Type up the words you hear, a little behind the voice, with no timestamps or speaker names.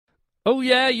Oh,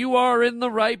 yeah, you are in the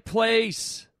right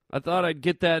place. I thought I'd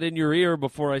get that in your ear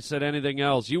before I said anything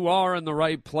else. You are in the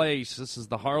right place. This is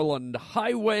the Harland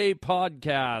Highway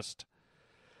Podcast.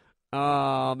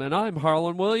 And I'm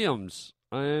Harland Williams.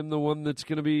 I am the one that's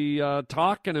going to be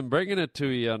talking and bringing it to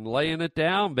you and laying it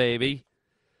down, baby.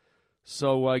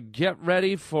 So get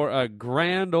ready for a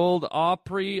grand old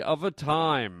Opry of a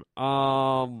time.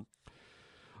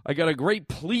 I got a great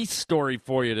police story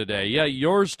for you today. Yeah,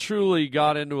 yours truly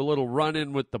got into a little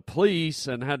run-in with the police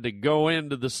and had to go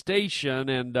into the station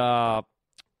and, I'll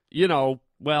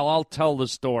tell the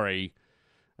story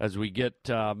as we get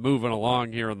moving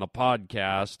along here in the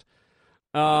podcast.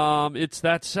 It's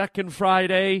that second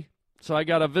Friday, so I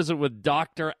got a visit with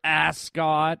Dr.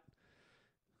 Ascot.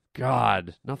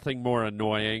 God, nothing more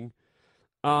annoying.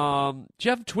 Do you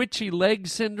have twitchy leg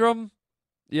syndrome?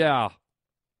 Yeah.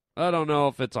 I don't know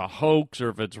if it's a hoax or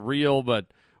if it's real, but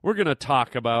we're going to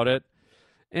talk about it.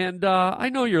 And I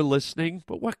know you're listening,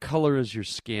 but what color is your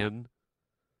skin?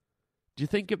 Do you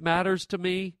think it matters to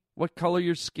me what color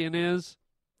your skin is?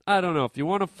 I don't know. If you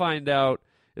want to find out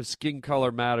if skin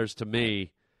color matters to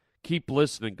me, keep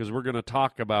listening because we're going to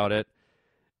talk about it.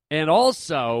 And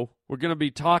also, we're going to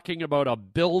be talking about a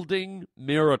building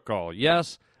miracle.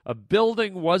 Yes, a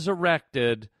building was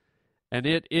erected, and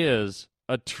it is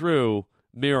a true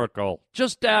miracle,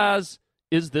 just as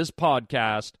is this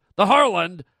podcast, the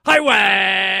Harland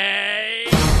Highway.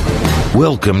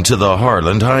 Welcome to the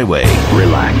Harland Highway.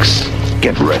 Relax.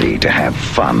 Get ready to have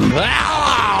fun.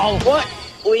 Ow! What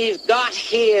we've got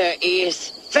here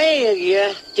is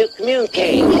failure to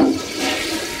communicate.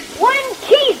 One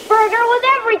cheeseburger with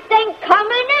everything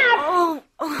coming out.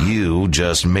 You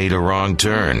just made a wrong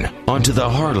turn onto the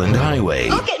Harland Highway.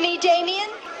 Look at me, Damien.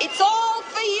 It's all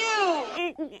for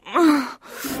you.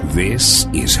 This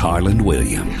is Harland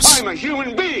Williams. I'm a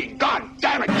human being. God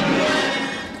damn it.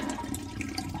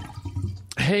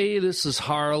 Hey, this is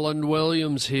Harland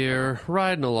Williams here,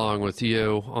 riding along with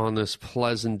you on this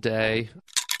pleasant day.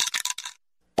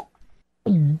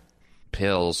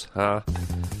 Pills, huh?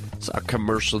 Saw a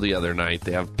commercial the other night.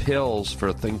 They have pills for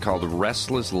a thing called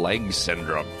restless leg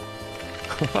syndrome.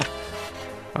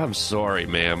 I'm sorry,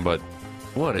 man, but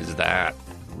what is that?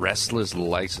 Restless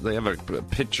legs. They have a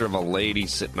picture of a lady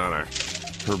sitting on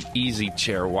her easy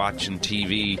chair watching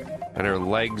TV, and her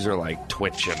legs are like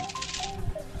twitching.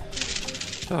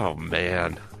 Oh,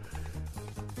 man.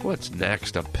 What's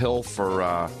next? A pill for,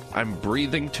 I'm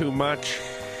breathing too much?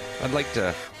 I'd like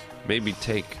to maybe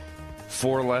take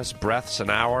 4 less breaths an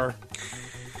hour.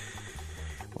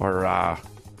 Or,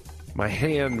 my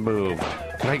hand moved.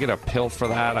 Can I get a pill for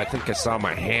that? I think I saw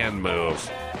my hand move.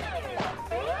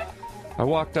 I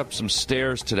walked up some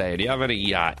stairs today. Do you have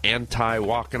any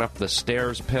anti-walking up the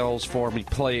stairs pills for me,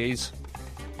 please?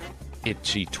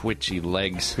 Itchy, twitchy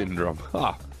leg syndrome.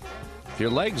 Huh. If your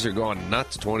legs are going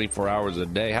nuts 24 hours a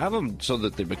day, have them so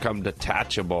that they become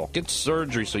detachable. Get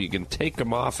surgery so you can take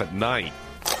them off at night.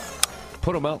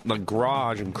 Put them out in the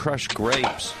garage and crush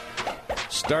grapes.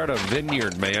 Start a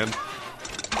vineyard, man.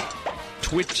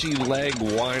 Twitchy leg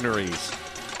wineries.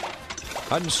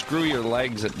 Unscrew your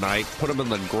legs at night, put them in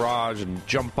the garage, and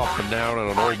jump up and down on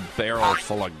an old barrel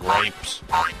full of grapes.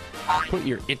 Put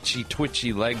your itchy,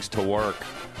 twitchy legs to work.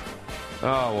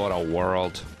 Oh, what a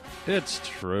world. It's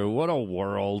true. What a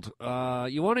world.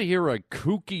 You want to hear a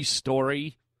kooky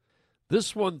story?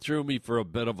 This one threw me for a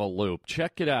bit of a loop.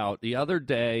 Check it out. The other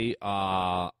day,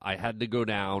 I had to go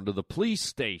down to the police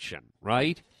station,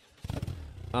 right?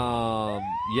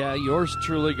 Yeah, yours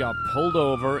truly got pulled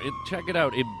over. Check it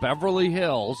out. In Beverly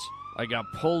Hills, I got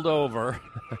pulled over.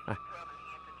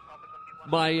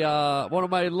 One of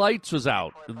my lights was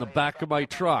out in the back of my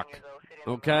truck.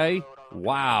 Okay?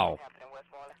 Wow.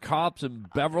 Cops in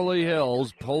Beverly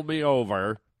Hills pulled me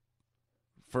over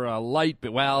for a light.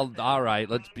 Well, all right,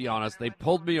 let's be honest. They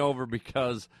pulled me over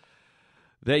because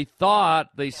they thought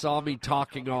they saw me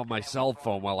talking on my cell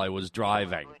phone while I was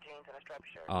driving.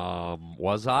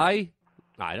 Was I?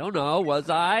 I don't know. Was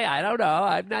I? I don't know.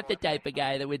 I'm not the type of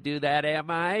guy that would do that, am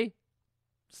I?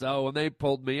 So when they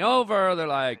pulled me over, they're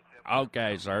like,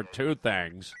 okay, sir, 2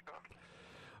 things.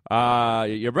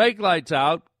 Your brake light's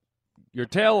out. Your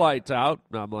tail light's out.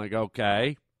 And I'm like,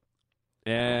 okay.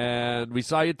 And we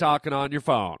saw you talking on your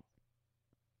phone.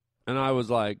 And I was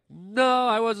like, no,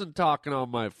 I wasn't talking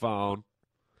on my phone.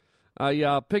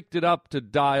 I picked it up to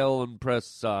dial and press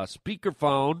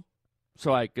speakerphone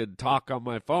so I could talk on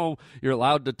my phone. You're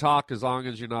allowed to talk as long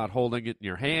as you're not holding it in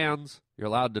your hands. You're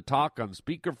allowed to talk on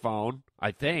speakerphone,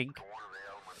 I think.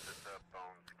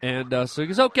 And so he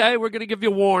goes, okay, we're going to give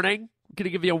you a warning. We're going to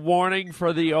give you a warning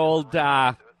for the old,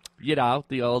 the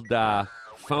old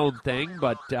phone thing,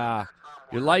 but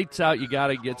your light's out. You got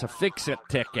to get a fix-it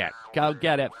ticket. Go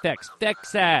get it fixed.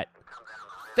 Fix it.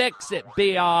 Fix it,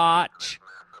 biatch.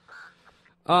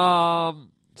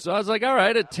 So I was like, all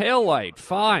right, a tail light,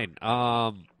 fine.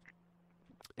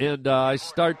 And I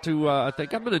start to, I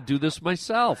think I'm going to do this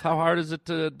myself. How hard is it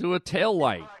to do a tail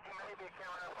light?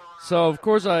 So, of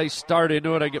course, I start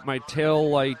into it. I get my tail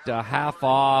light half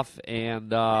off,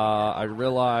 and I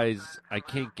realize I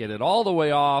can't get it all the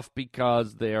way off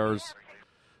because there's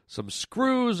some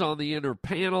screws on the inner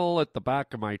panel at the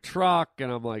back of my truck,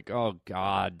 and I'm like, oh,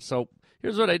 God. So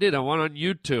here's what I did. I went on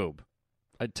YouTube.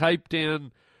 I typed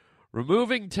in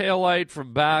removing taillight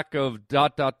from back of ...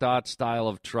 style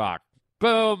of truck.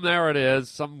 Boom, there it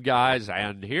is. Some guys,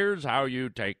 and here's how you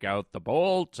take out the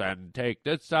bolts and take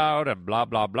this out and blah,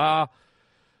 blah, blah.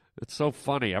 It's so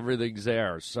funny. Everything's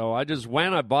there. So I just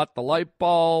went. I bought the light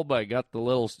bulb. I got the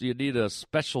little, you need a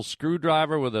special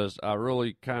screwdriver with a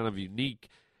really kind of unique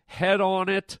head on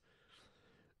it.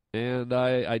 And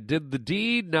I did the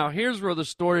deed. Now, here's where the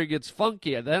story gets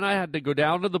funky. And then I had to go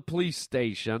down to the police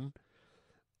station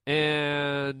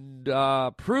and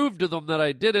prove to them that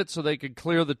I did it so they could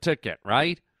clear the ticket,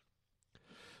 right?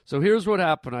 So here's what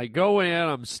happened. I go in,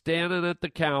 I'm standing at the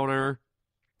counter,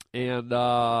 and,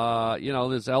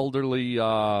 this elderly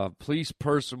police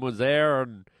person was there,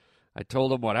 and I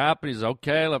told him what happened. He's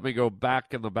okay, let me go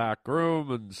back in the back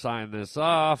room and sign this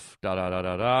off,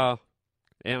 da-da-da-da-da.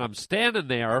 And I'm standing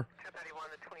there,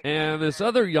 and this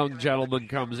other young gentleman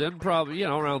comes in, probably,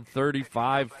 around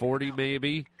 35, 40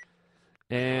 maybe.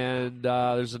 And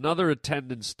there's another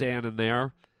attendant standing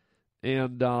there.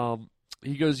 And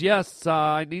he goes, yes,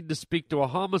 I need to speak to a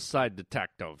homicide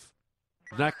detective.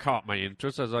 And that caught my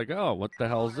interest. I was like, oh, what the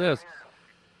hell is this?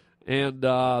 And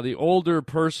the older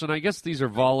person, I guess these are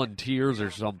volunteers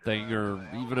or something, or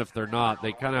even if they're not,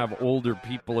 they kind of have older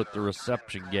people at the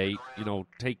reception gate,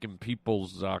 taking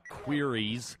people's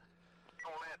queries.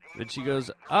 And she goes,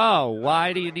 oh,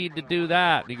 why do you need to do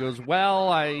that? And he goes, well,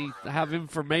 I have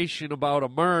information about a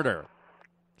murder.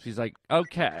 She's like,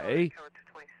 okay.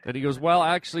 And he goes, well,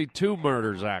 actually, 2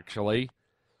 murders, actually.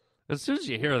 As soon as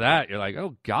you hear that, you're like,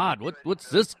 oh, God, what's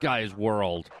this guy's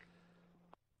world?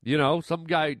 Some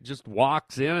guy just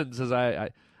walks in and says, I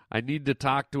need to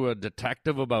talk to a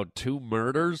detective about 2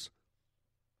 murders.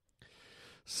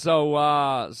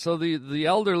 So the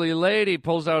elderly lady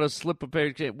pulls out a slip of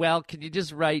paper. Well, can you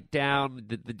just write down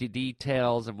the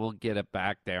details and we'll get it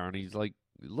back there? And he's like,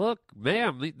 look,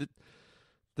 ma'am,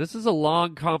 this is a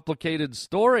long, complicated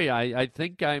story. I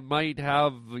think I might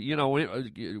have,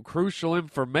 crucial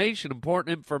information,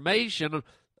 important information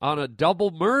on a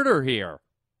double murder here.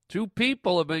 2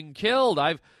 people have been killed.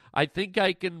 I think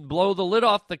I can blow the lid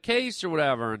off the case or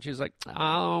whatever. And she's like,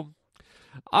 oh,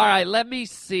 all right, let me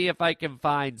see if I can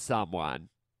find someone.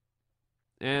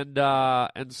 And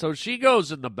so she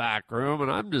goes in the back room, and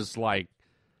I'm just like,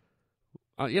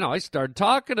 I started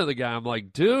talking to the guy. I'm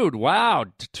like, dude, wow,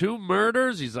 2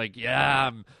 murders? He's like,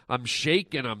 yeah, I'm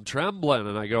shaking, I'm trembling.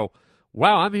 And I go,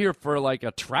 wow, I'm here for like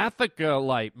a traffic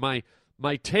light. My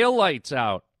tail light's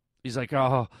out. He's like,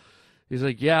 oh. He's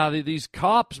like, yeah, these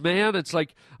cops, man. It's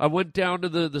like I went down to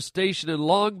the station in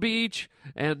Long Beach,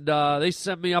 and they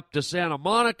sent me up to Santa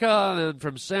Monica, and then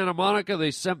from Santa Monica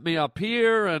they sent me up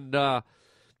here, and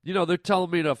they're telling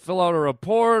me to fill out a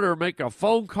report or make a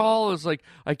phone call. And it's like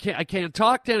I can't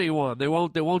talk to anyone. They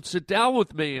won't sit down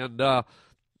with me, and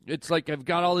it's like I've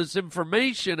got all this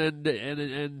information,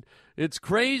 and it's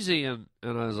crazy, and I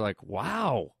was like,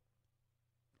 wow,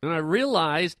 and I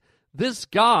realized this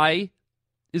guy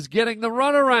is getting the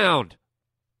runaround.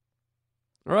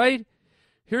 All right?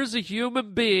 Here's a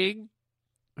human being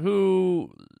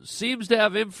who seems to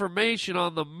have information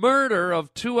on the murder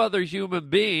of 2 other human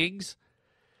beings,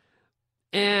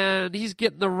 and he's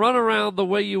getting the runaround the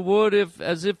way you would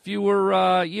as if you were,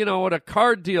 at a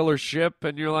car dealership,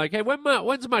 and you're like, hey,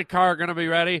 when's my car going to be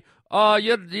ready? Oh,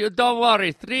 you don't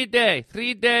worry. 3 day.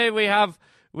 3 day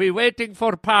we waiting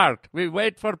for part. We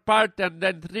wait for part, and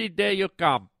then 3 day you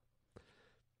come.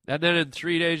 And then in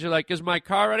 3 days, you're like, is my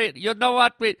car ready? You know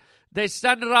what? They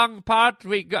send wrong part.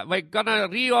 We're going to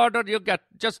reorder. You get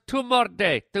just 2 more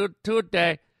days. Two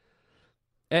day.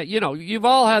 You've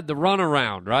all had the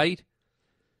runaround, right?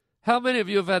 How many of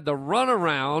you have had the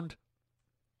runaround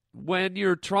when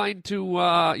you're trying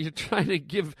to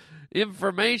give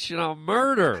information on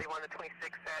murder?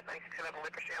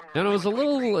 And it was a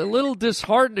little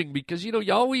disheartening because you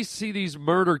always see these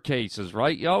murder cases,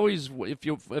 right? You always, if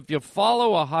you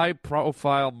follow a high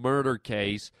profile murder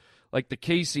case like the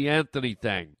Casey Anthony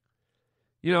thing,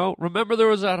 remember there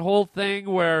was that whole thing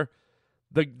where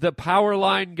the power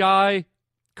line guy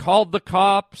called the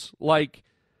cops like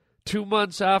 2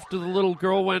 months after the little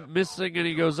girl went missing, and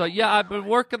he goes, yeah, I've been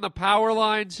working the power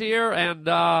lines here, and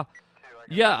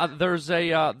there's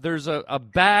a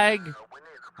bag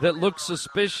that looks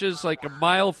suspicious like a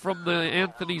mile from the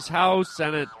Anthony's house,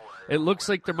 and it looks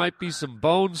like there might be some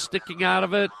bones sticking out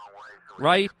of it,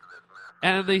 right?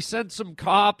 And they sent some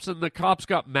cops, and the cops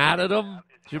got mad at him.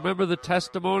 Do you remember the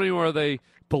testimony where they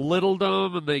belittled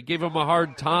him and they gave him a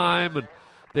hard time, and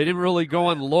they didn't really go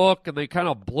and look, and they kind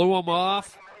of blew him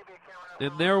off?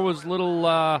 And there was little,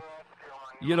 the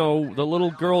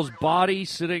little girl's body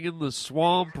sitting in the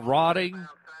swamp rotting.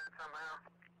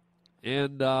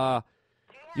 And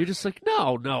you're just like,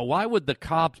 no, why would the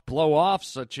cops blow off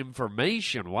such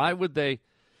information? Why would they?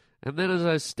 And then as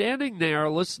I was standing there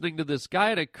listening to this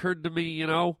guy, it occurred to me,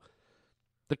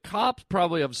 the cops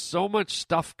probably have so much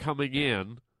stuff coming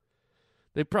in.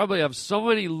 They probably have so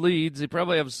many leads. They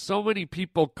probably have so many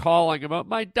people calling about,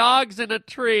 my dog's in a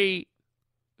tree.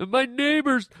 And my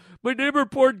neighbor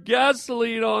poured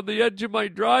gasoline on the edge of my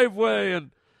driveway.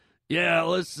 And, yeah,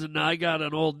 listen, I got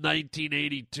an old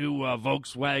 1982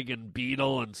 Volkswagen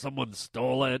Beetle, and someone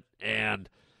stole it. And,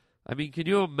 I mean, can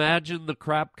you imagine the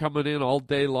crap coming in all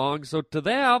day long? So to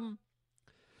them,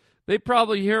 they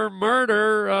probably hear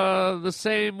murder the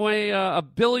same way a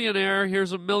billionaire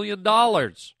hears $1 million.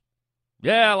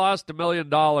 Yeah, I lost $1 million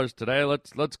today.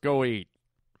 Let's go eat.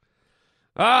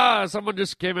 Someone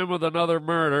just came in with another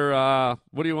murder.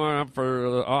 What do you want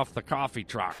for off the coffee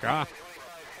truck, huh?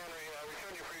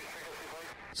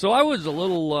 So I was a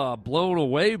little blown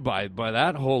away by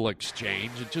that whole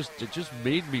exchange. It just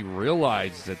made me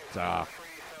realize that,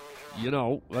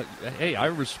 hey, I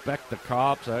respect the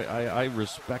cops. I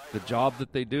respect the job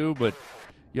that they do, but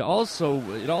it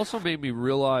also made me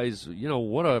realize,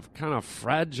 what a kind of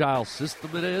fragile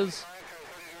system it is.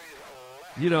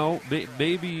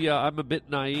 Maybe I'm a bit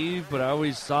naive, but I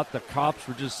always thought the cops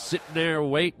were just sitting there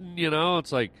waiting,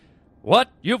 It's like, what?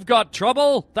 You've got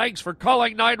trouble? Thanks for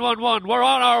calling 911. We're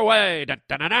on our way.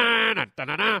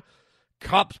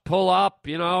 Cops pull up,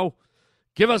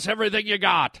 Give us everything you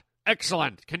got.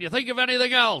 Excellent. Can you think of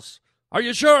anything else? Are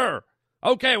you sure?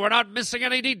 Okay, we're not missing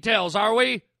any details, are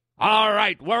we? All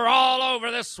right, we're all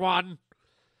over this one.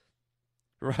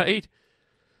 Right?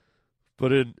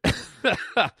 But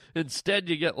instead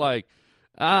you get like,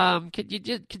 could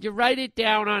you write it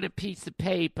down on a piece of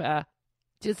paper?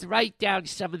 Just write down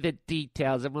some of the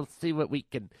details, and we'll see what we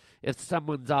can, if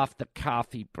someone's off the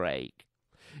coffee break.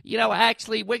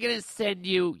 Actually, we're going to send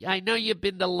you, I know you've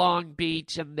been to Long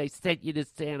Beach, and they sent you to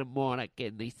Santa Monica,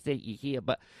 and they sent you here,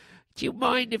 but do you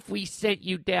mind if we sent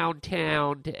you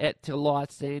downtown to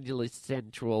Los Angeles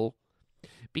Central?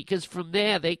 Because from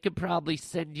there, they could probably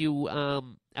send you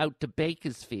out to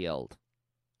Bakersfield.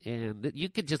 And you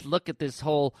could just look at this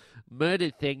whole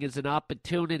murder thing as an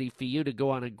opportunity for you to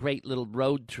go on a great little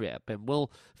road trip. And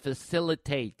we'll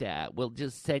facilitate that. We'll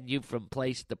just send you from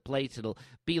place to place. It'll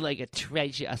be like a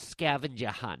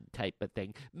scavenger hunt type of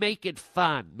thing. Make it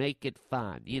fun.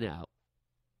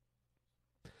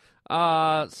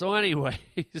 So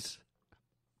anyways,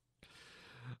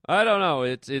 I don't know.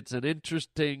 It's an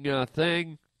interesting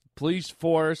thing. Police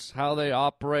force, how they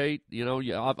operate.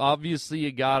 Obviously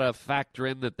you got to factor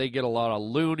in that they get a lot of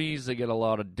loonies. They get a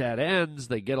lot of dead ends.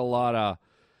 They get a lot of,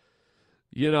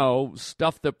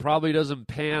 stuff that probably doesn't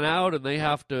pan out, and they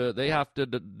have to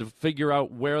figure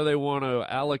out where they want to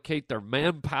allocate their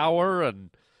manpower and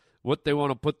what they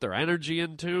want to put their energy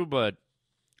into. But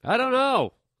I don't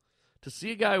know. To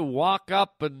see a guy walk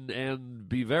up and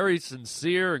be very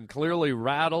sincere and clearly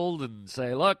rattled and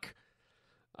say, look,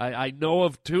 I know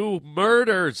of 2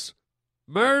 murders.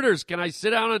 Can I sit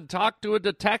down and talk to a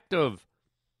detective?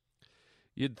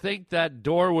 You'd think that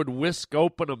door would whisk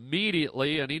open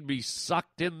immediately and he'd be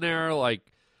sucked in there like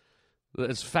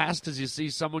as fast as you see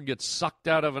someone get sucked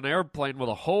out of an airplane with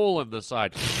a hole in the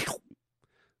side.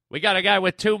 We got a guy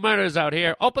with 2 murders out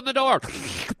here. Open the door.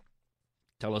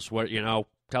 Tell us where,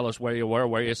 tell us where you were,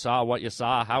 where you saw, what you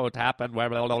saw, how it happened.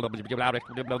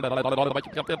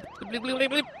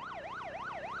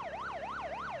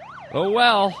 Oh,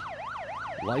 well,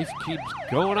 life keeps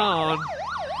going on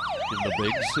in the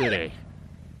big city.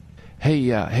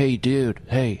 Hey, dude.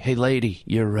 Hey, lady.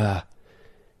 Your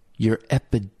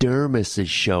epidermis is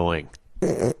showing.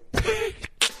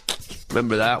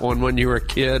 Remember that one when you were a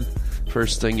kid?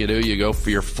 First thing you do, you go for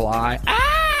your fly.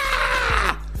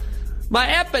 Ah! My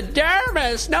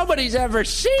epidermis! Nobody's ever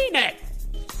seen it!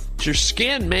 It's your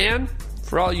skin, man.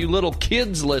 For all you little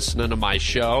kids listening to my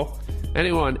show,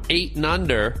 anyone 8 and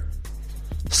under,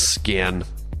 skin.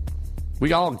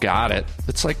 We all got it.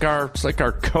 It's like our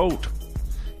coat.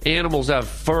 animals have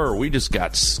fur. We just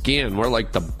got skin. We're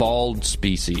like the bald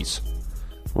species.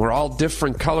 We're all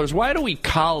different colors. Why do we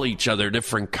call each other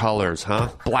different colors, huh?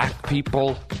 Black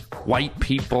people, white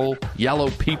people, yellow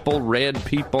people, red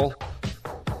people.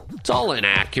 It's all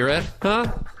inaccurate,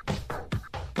 huh?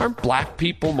 Aren't black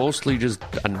people mostly just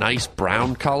a nice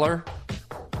brown color?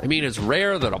 I mean, it's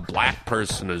rare that a black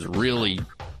person is really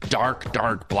dark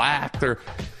black. They're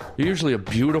usually a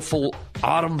beautiful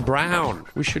autumn brown.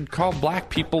 We should call black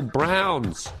people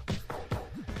browns.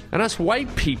 And us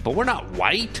white people, we're not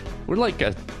white. We're like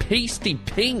a pasty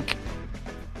pink.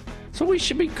 So we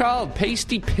should be called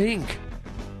pasty pink.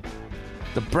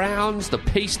 The browns, the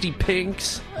pasty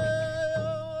pinks.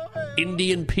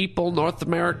 Indian people, North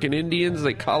American Indians,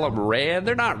 they call them red.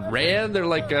 They're not red. They're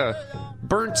like a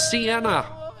burnt sienna.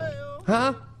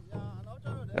 Huh?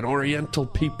 And Oriental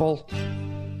people,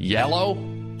 yellow.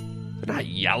 They're not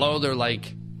yellow. They're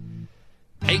like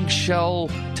eggshell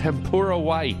tempura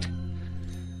white.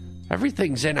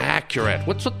 Everything's inaccurate.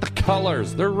 What's with the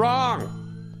colors? They're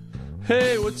wrong.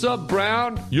 Hey, what's up,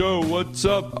 brown? Yo, what's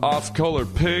up, off-color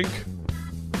pink?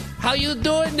 How you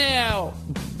doing now,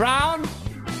 brown?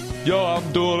 Yo,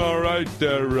 I'm doing all right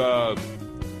there,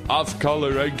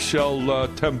 off-color eggshell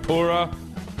tempura.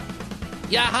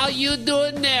 Yeah, how you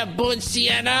doing there, burnt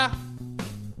sienna?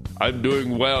 I'm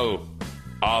doing well.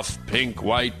 Off pink,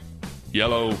 white,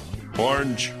 yellow,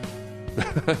 orange.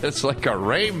 It's like a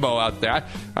rainbow out there.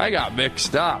 I got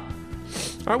mixed up.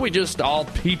 Aren't we just all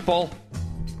people?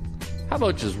 How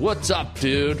about just, what's up,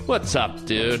 dude? What's up,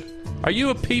 dude? Are you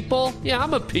a people? Yeah,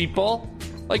 I'm a people.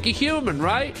 Like a human,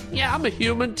 right? Yeah, I'm a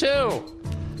human too.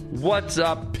 What's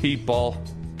up, people?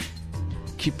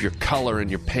 Keep your color in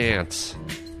your pants.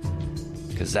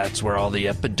 Because that's where all the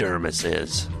epidermis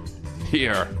is.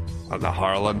 Here on the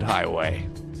Harland Highway.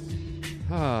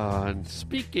 And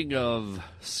speaking of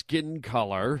skin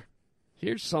color,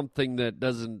 here's something that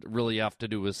doesn't really have to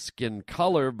do with skin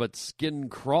color, but skin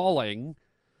crawling.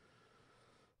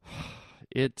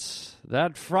 It's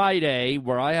that Friday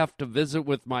where I have to visit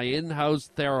with my in-house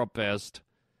therapist,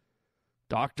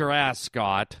 Dr.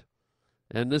 Ascot,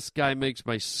 and this guy makes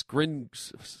my skin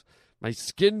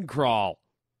crawl.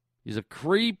 He's a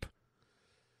creep,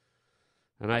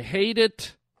 and I hate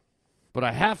it, but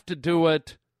I have to do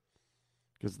it.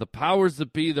 Because the powers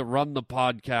that be that run the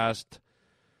podcast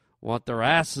want their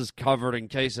asses covered in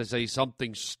case I say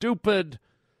something stupid.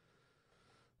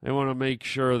 They want to make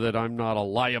sure that I'm not a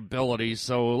liability.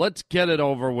 So let's get it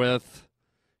over with.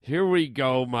 Here we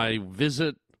go. My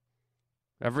visit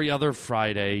every other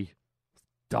Friday.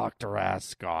 Dr.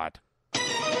 Ascot.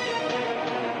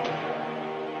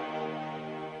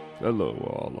 Hello,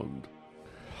 Holland.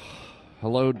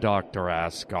 Hello, Dr.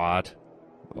 Ascot.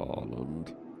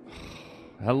 Holland.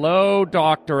 Hello,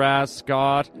 Dr.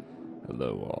 Ascot.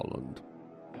 Hello, Holland.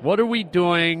 What are we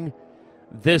doing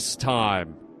this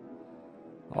time?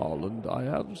 Holland, I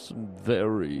have some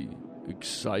very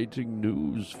exciting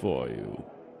news for you.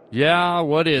 Yeah,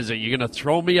 what is it? You're going to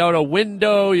throw me out a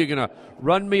window? You're going to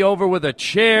run me over with a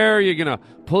chair? You're going to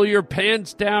pull your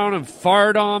pants down and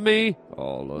fart on me?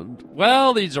 Holland.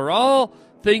 Well, these are all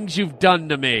things you've done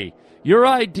to me. Your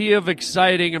idea of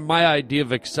exciting and my idea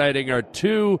of exciting are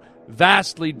two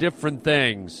vastly different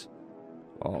things.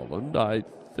 Holland, I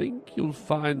think you'll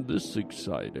find this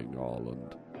exciting,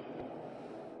 Holland.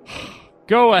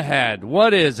 Go ahead.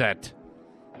 What is it?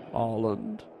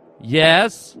 Holland.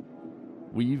 Yes?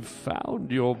 We've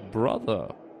found your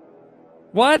brother.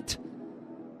 What?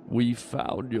 We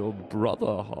found your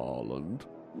brother, Holland.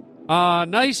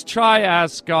 Nice try,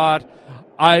 Ascot.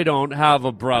 I don't have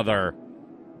a brother.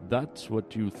 That's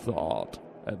what you thought.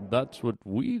 And that's what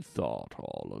we thought,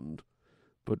 Holland.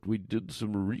 But we did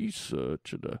some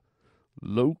research at a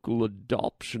local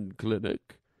adoption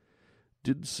clinic,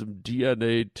 did some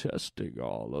DNA testing,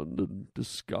 Holland, and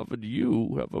discovered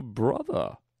you have a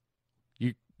brother.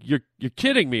 You're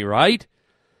kidding me, right?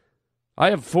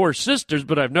 I have 4 sisters,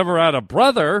 but I've never had a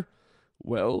brother.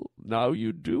 Well, now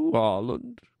you do,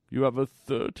 Holland. You have a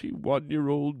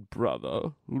 31-year-old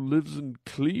brother who lives in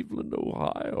Cleveland,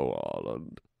 Ohio,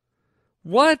 Holland.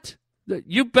 What?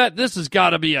 You bet this has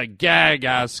got to be a gag,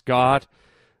 Ascot.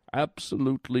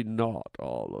 Absolutely not,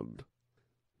 Holland.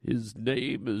 His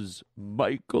name is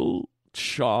Michael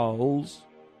Charles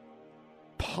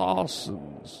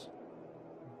Parsons.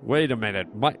 Wait a minute.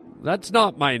 That's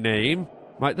not my name.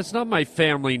 That's not my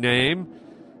family name.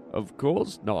 Of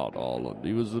course not, Holland.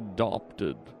 He was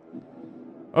adopted.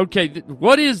 Okay,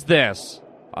 what is this?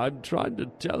 I'm trying to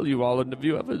tell you, Holland. Have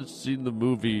you ever seen the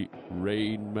movie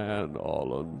Rain Man,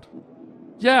 Holland?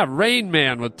 Yeah, Rain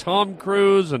Man with Tom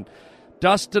Cruise and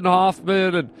Dustin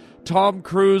Hoffman and Tom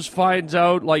Cruise finds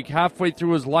out like halfway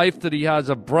through his life that he has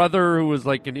a brother who is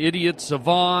like an idiot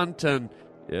savant, and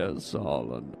yes,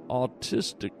 Alan,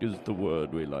 autistic is the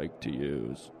word we like to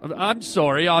use. I'm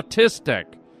sorry, autistic.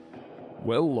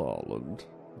 Well, Alan,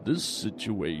 this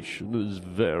situation is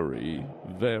very,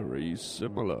 very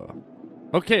similar.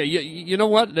 Okay, you know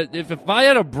what? If I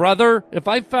had a brother, if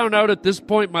I found out at this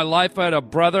point in my life I had a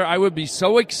brother, I would be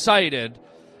so excited.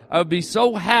 I would be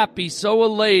so happy, so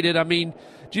elated. I mean,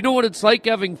 do you know what it's like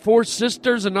having 4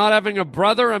 sisters and not having a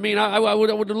brother? I mean, I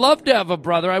would love to have a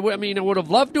brother. I would have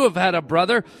loved to have had a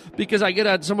brother because I could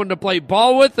have someone to play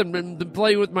ball with and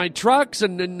play with my trucks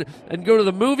and go to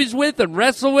the movies with and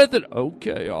wrestle with. And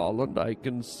okay, Alan, I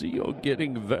can see you're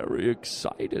getting very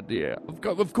excited here.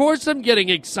 Of course I'm getting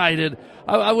excited.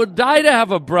 I would die to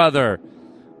have a brother.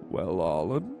 Well,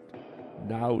 Alan,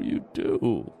 now you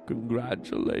do.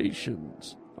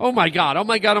 Congratulations. Oh my God, oh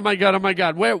my God, oh my God, oh my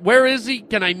God. Where is he?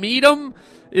 Can I meet him?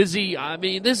 Is he, I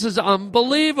mean, this is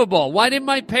unbelievable. Why didn't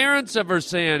my parents ever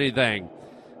say anything?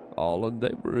 Alan,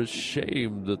 they were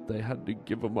ashamed that they had to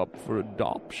give him up for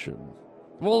adoption.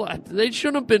 Well, they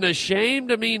shouldn't have been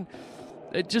ashamed. I mean,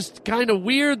 it's just kind of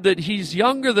weird that he's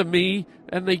younger than me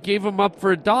and they gave him up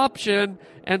for adoption,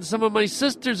 and some of my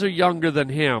sisters are younger than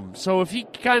him. So if he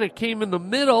kind of came in the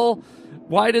middle,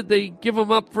 why did they give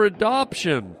him up for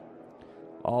adoption?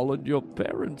 Alan, your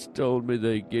parents told me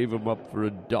they gave him up for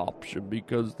adoption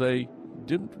because they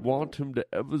didn't want him to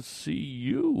ever see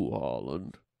you,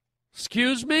 Alan.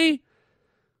 Excuse me?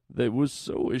 They were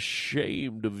so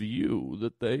ashamed of you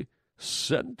that they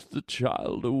sent the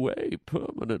child away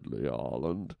permanently,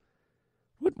 Alan.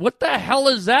 What the hell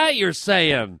is that you're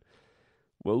saying?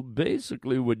 Well,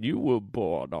 basically, when you were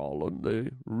born, Alan,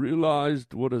 they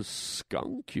realized what a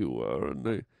skunk you were, and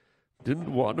they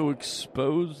didn't want to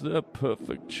expose their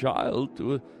perfect child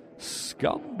to a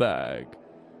scumbag.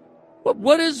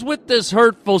 What is with this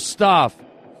hurtful stuff?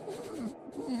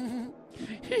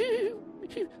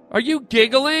 Are you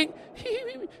giggling?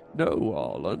 No,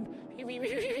 Alan.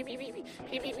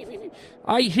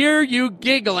 I hear you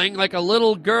giggling like a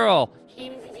little girl.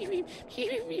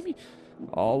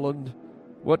 Alan,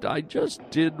 what I just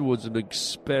did was an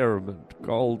experiment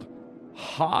called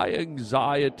high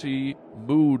anxiety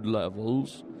mood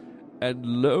levels and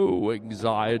low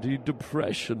anxiety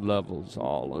depression levels,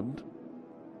 Alan.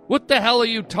 What the hell are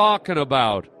you talking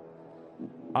about?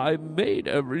 I made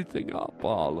everything up,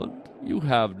 Alan. You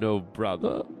have no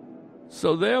brother.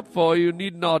 So therefore you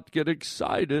need not get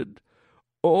excited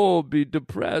or be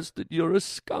depressed that you're a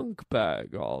skunk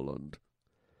bag, Alan.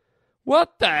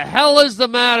 What the hell is the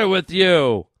matter with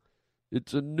you?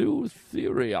 It's a new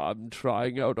theory I'm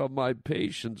trying out on my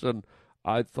patients, and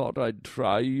I thought I'd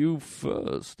try you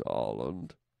first,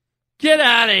 Alan. Get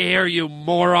out of here, you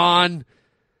moron!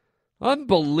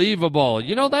 Unbelievable.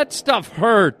 You know, that stuff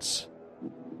hurts.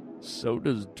 So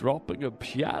does dropping a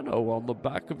piano on the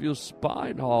back of your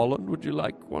spine, Holland. Would you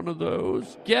like one of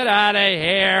those? Get out of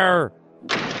here!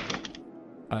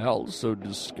 I also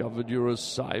discovered you're a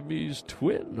Siamese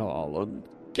twin, Holland.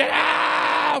 Get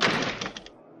out!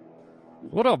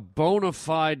 What a bona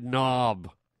fide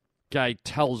knob. Guy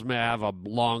tells me I have a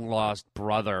long-lost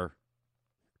brother.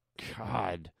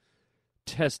 God.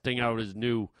 Testing out his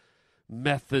new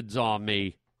methods on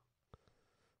me.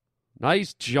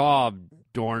 Nice job,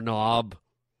 doorknob.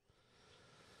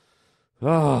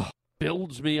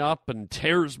 Builds me up and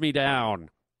tears me down.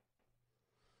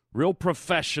 Real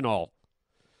professional.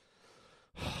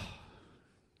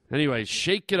 Anyway,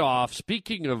 shake it off.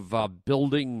 Speaking of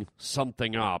building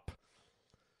something up,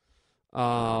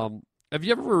 have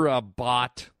you ever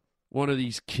bought one of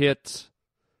these kits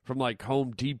from like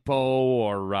Home Depot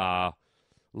or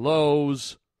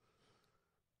Lowe's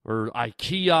or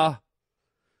IKEA,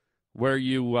 where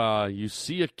you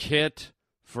see a kit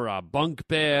for a bunk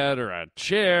bed or a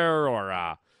chair or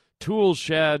a tool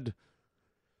shed,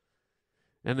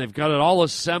 and they've got it all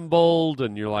assembled,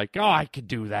 and you're like, oh, I could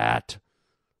do that.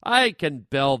 I can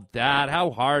build that.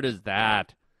 How hard is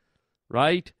that?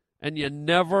 Right? And you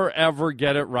never, ever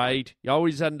get it right. You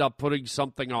always end up putting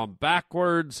something on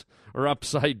backwards or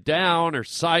upside down or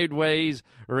sideways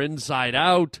or inside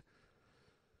out.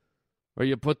 Or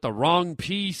you put the wrong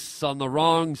piece on the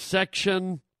wrong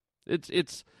section.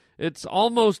 It's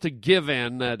almost a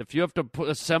given that if you have to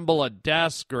assemble a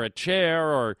desk or a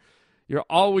chair, or you're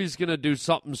always going to do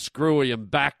something screwy and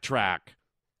backtrack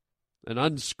and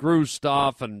unscrew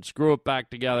stuff and screw it back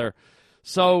together.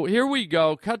 So here we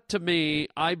go. Cut to me.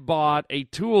 I bought a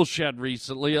tool shed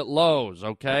recently at Lowe's,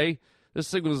 okay? This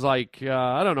thing was like,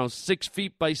 6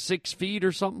 feet by 6 feet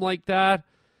or something like that.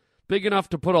 big enough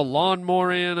to put a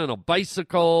lawnmower in and a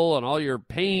bicycle and all your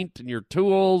paint and your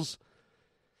tools.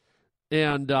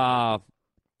 And I'm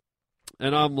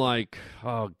like,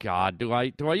 oh God, do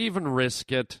I even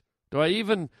risk it?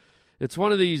 It's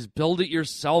one of these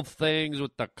build-it-yourself things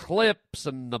with the clips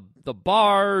and the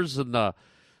bars and the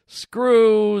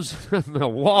screws and the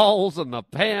walls and the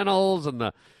panels and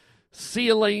the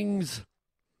ceilings.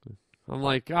 I'm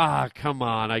like, come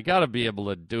on, I got to be able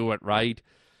to do it right.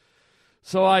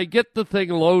 So I get the thing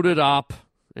loaded up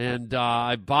and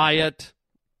I buy it,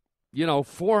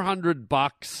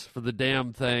 $400 for the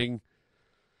damn thing.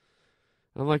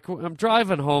 I'm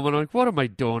driving home, and I'm like, what am I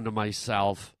doing to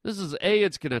myself? This is A,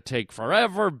 it's going to take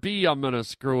forever. B, I'm going to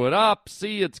screw it up.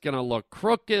 C, it's going to look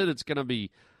crooked. It's going to be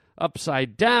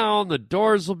upside down. The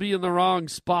doors will be in the wrong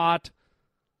spot.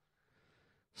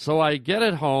 So I get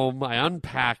it home, I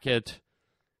unpack it,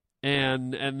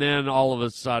 and then all of a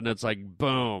sudden it's like,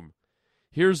 boom,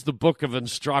 here's the book of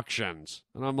instructions.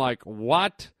 And I'm like,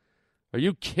 what? Are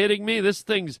you kidding me? This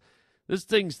thing's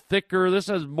thicker. This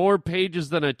has more pages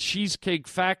than a Cheesecake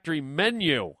Factory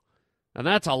menu. And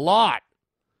that's a lot.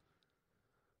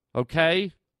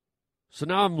 Okay? So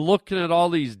now I'm looking at all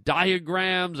these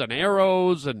diagrams and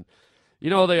arrows. And,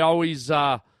 they always,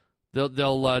 they'll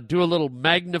do a little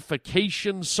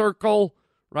magnification circle,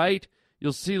 right?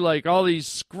 You'll see like all these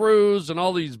screws and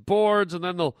all these boards. And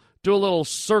then they'll do a little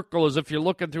circle as if you're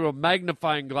looking through a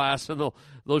magnifying glass. And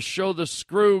they'll show the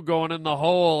screw going in the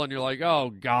hole, and you're like, oh,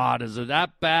 God, is it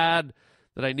that bad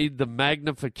that I need the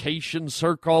magnification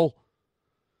circle?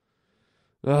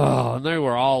 Oh, and they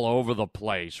were all over the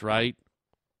place, right?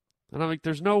 And I'm like,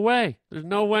 there's no way. There's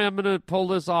no way I'm going to pull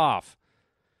this off.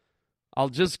 I'll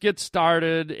just get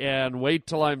started and wait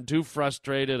till I'm too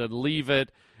frustrated and leave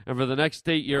it, and for the next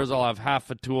 8 years I'll have half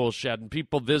a tool shed, and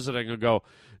people visiting will go,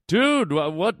 dude,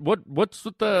 what's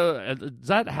with is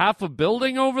that half a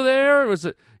building over there? Was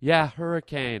it? Yeah,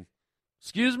 hurricane.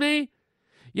 Excuse me?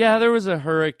 Yeah, there was a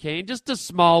hurricane, just a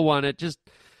small one.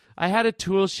 I had a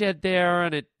tool shed there,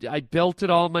 and I built it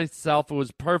all myself. It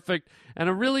was perfect. And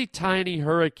a really tiny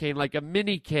hurricane, like a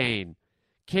mini cane,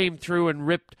 came through and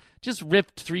ripped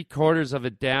 3/4 of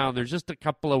it down. There's just a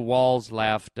couple of walls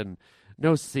left and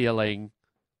no ceiling.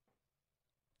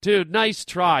 Dude, nice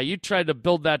try. You tried to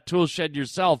build that tool shed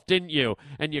yourself, didn't you?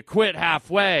 And you quit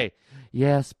halfway.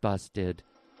 Yes, busted.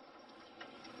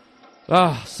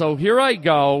 So here I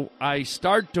go. I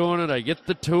start doing it. I get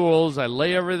the tools. I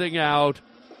lay everything out.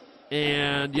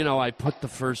 And, I put the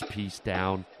first piece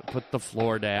down. I put the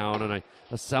floor down, and I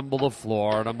assemble the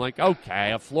floor. And I'm like,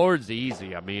 okay, a floor's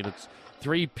easy. I mean, it's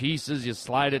 3 pieces. You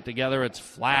slide it together. It's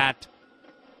flat.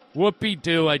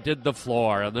 Whoopee-doo, I did the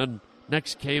floor. And then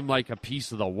next came like a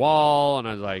piece of the wall, and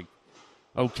I was like,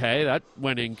 okay, that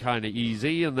went in kind of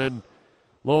easy. And then,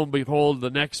 lo and behold, the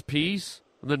next piece,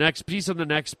 and the next piece, and the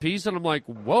next piece, and I'm like,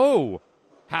 whoa,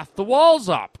 half the wall's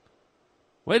up.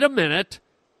 Wait a minute.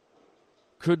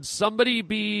 Could somebody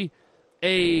be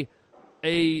a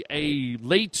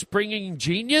late springing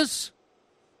genius?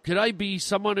 Could I be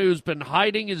someone who's been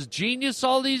hiding his genius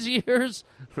all these years,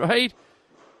 right?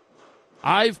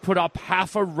 I've put up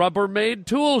half a Rubbermaid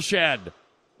tool shed.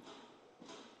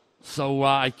 So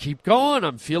I keep going.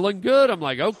 I'm feeling good. I'm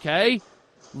like, okay.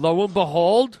 Lo and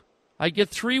behold, I get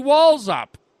 3 walls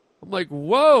up. I'm like,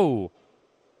 whoa.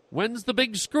 When's the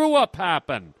big screw up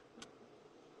happen?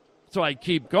 So I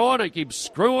keep going. I keep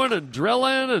screwing and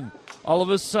drilling. And all of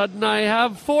a sudden I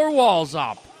have 4 walls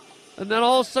up. And then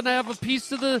all of a sudden I have a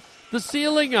piece of the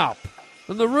ceiling up.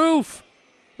 And the roof.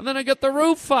 And then I get the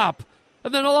roof up.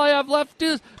 And then all I have left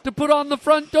is to put on the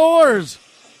front doors.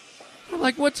 I'm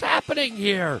like, what's happening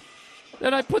here?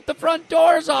 Then I put the front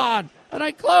doors on, and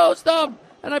I closed them,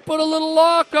 and I put a little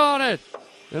lock on it.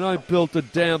 And I built a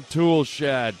damn tool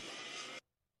shed.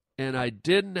 And I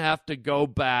didn't have to go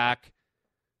back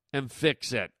and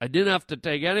fix it. I didn't have to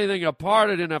take anything apart.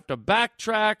 I didn't have to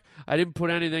backtrack. I didn't put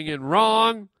anything in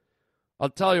wrong. I'll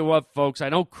tell you what, folks, I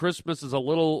know Christmas is a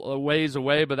little ways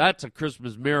away, but that's a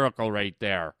Christmas miracle right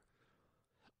there.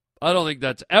 I don't think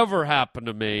that's ever happened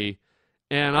to me,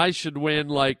 and I should win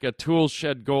like a tool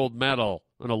shed gold medal,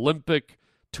 an Olympic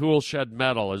tool shed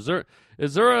medal. Is there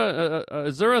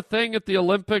a thing at the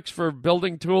Olympics for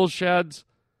building tool sheds?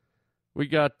 We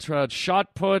got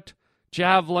shot put,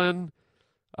 javelin,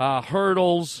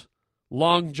 hurdles,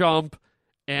 long jump,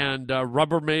 and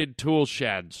Rubbermaid tool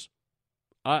sheds.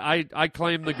 I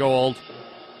claim the gold.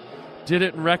 Did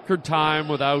it in record time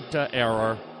without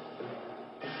error.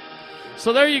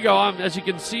 So there you go. As you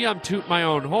can see, I'm tooting my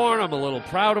own horn. I'm a little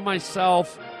proud of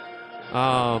myself.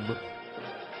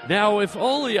 Now, if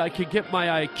only I could get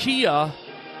my IKEA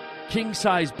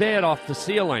king-size bed off the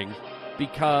ceiling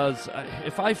because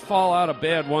if I fall out of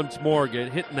bed once more,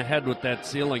 get hit in the head with that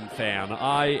ceiling fan,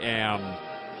 I'm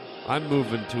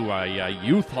moving to a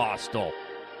youth hostel.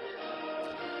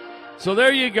 So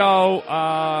there you go.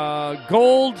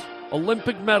 Gold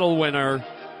Olympic medal winner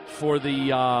for the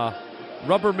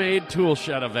Rubbermaid Tool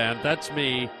Shed event. That's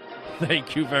me.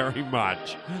 Thank you very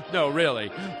much. No,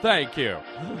 really. Thank you.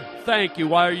 Thank you.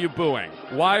 Why are you booing?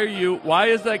 Why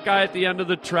is that guy at the end of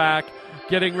the track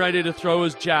getting ready to throw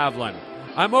his javelin?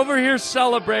 I'm over here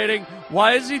celebrating.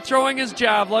 Why is he throwing his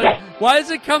javelin? Why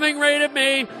is it coming right at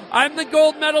me? I'm the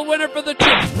gold medal winner for the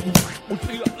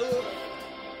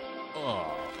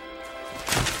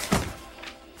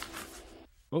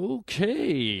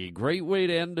Okay, great way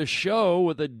to end the show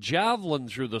with a javelin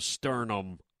through the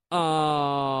sternum.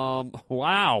 Wow.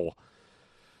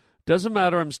 Doesn't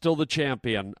matter, I'm still the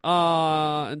champion.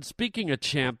 And speaking of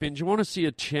champions, you want to see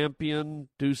a champion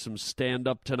do some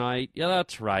stand-up tonight? Yeah,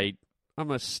 that's right.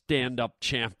 I'm a stand-up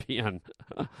champion.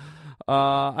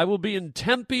 I will be in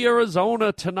Tempe,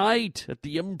 Arizona tonight at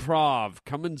the Improv.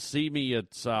 Come and see me.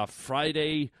 It's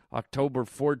Friday, October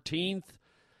 14th.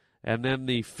 And then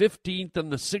the 15th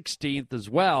and the 16th as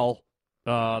well.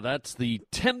 That's the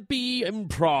Tempe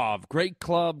Improv. Great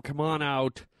club. Come on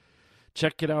out.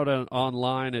 Check it out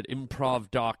online at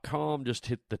improv.com. Just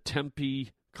hit the Tempe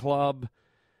Club.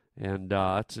 And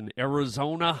it's in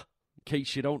Arizona. In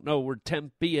case you don't know where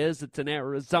Tempe is, it's in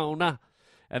Arizona.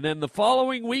 And then the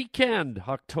following weekend,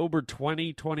 October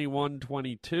 20, 21,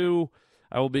 22,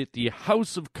 I will be at the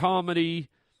House of Comedy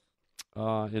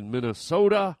in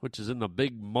Minnesota, which is in the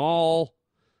big mall,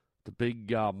 the big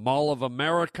Mall of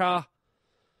America.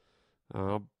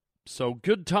 So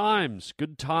good times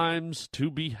to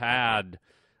be had.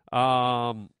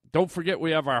 Don't forget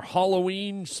we have our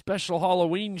special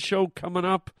Halloween show coming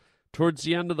up towards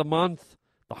the end of the month.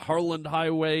 The Harland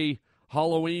Highway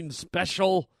Halloween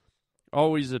special,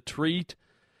 always a treat.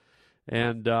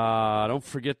 And don't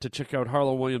forget to check out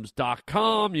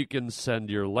HarlandWilliams.com. You can send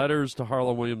your letters to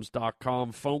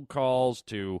HarlandWilliams.com, phone calls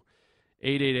to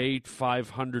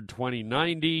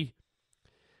 888-500-2090.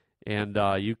 And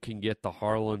you can get the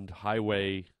Harland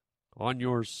Highway on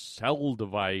your cell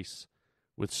device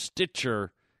with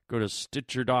Stitcher. Go to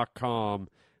Stitcher.com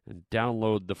and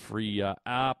download the free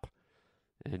app.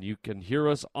 And you can hear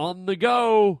us on the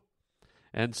go.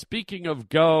 And speaking of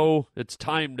go, it's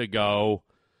time to go.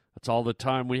 That's all the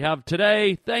time we have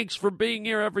today. Thanks for being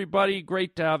here, everybody.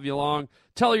 Great to have you along.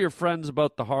 Tell your friends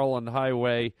about the Harland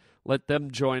Highway. Let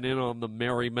them join in on the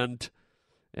merriment.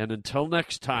 And until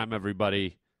next time,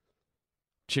 everybody,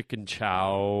 chicken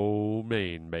chow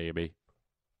mein, baby.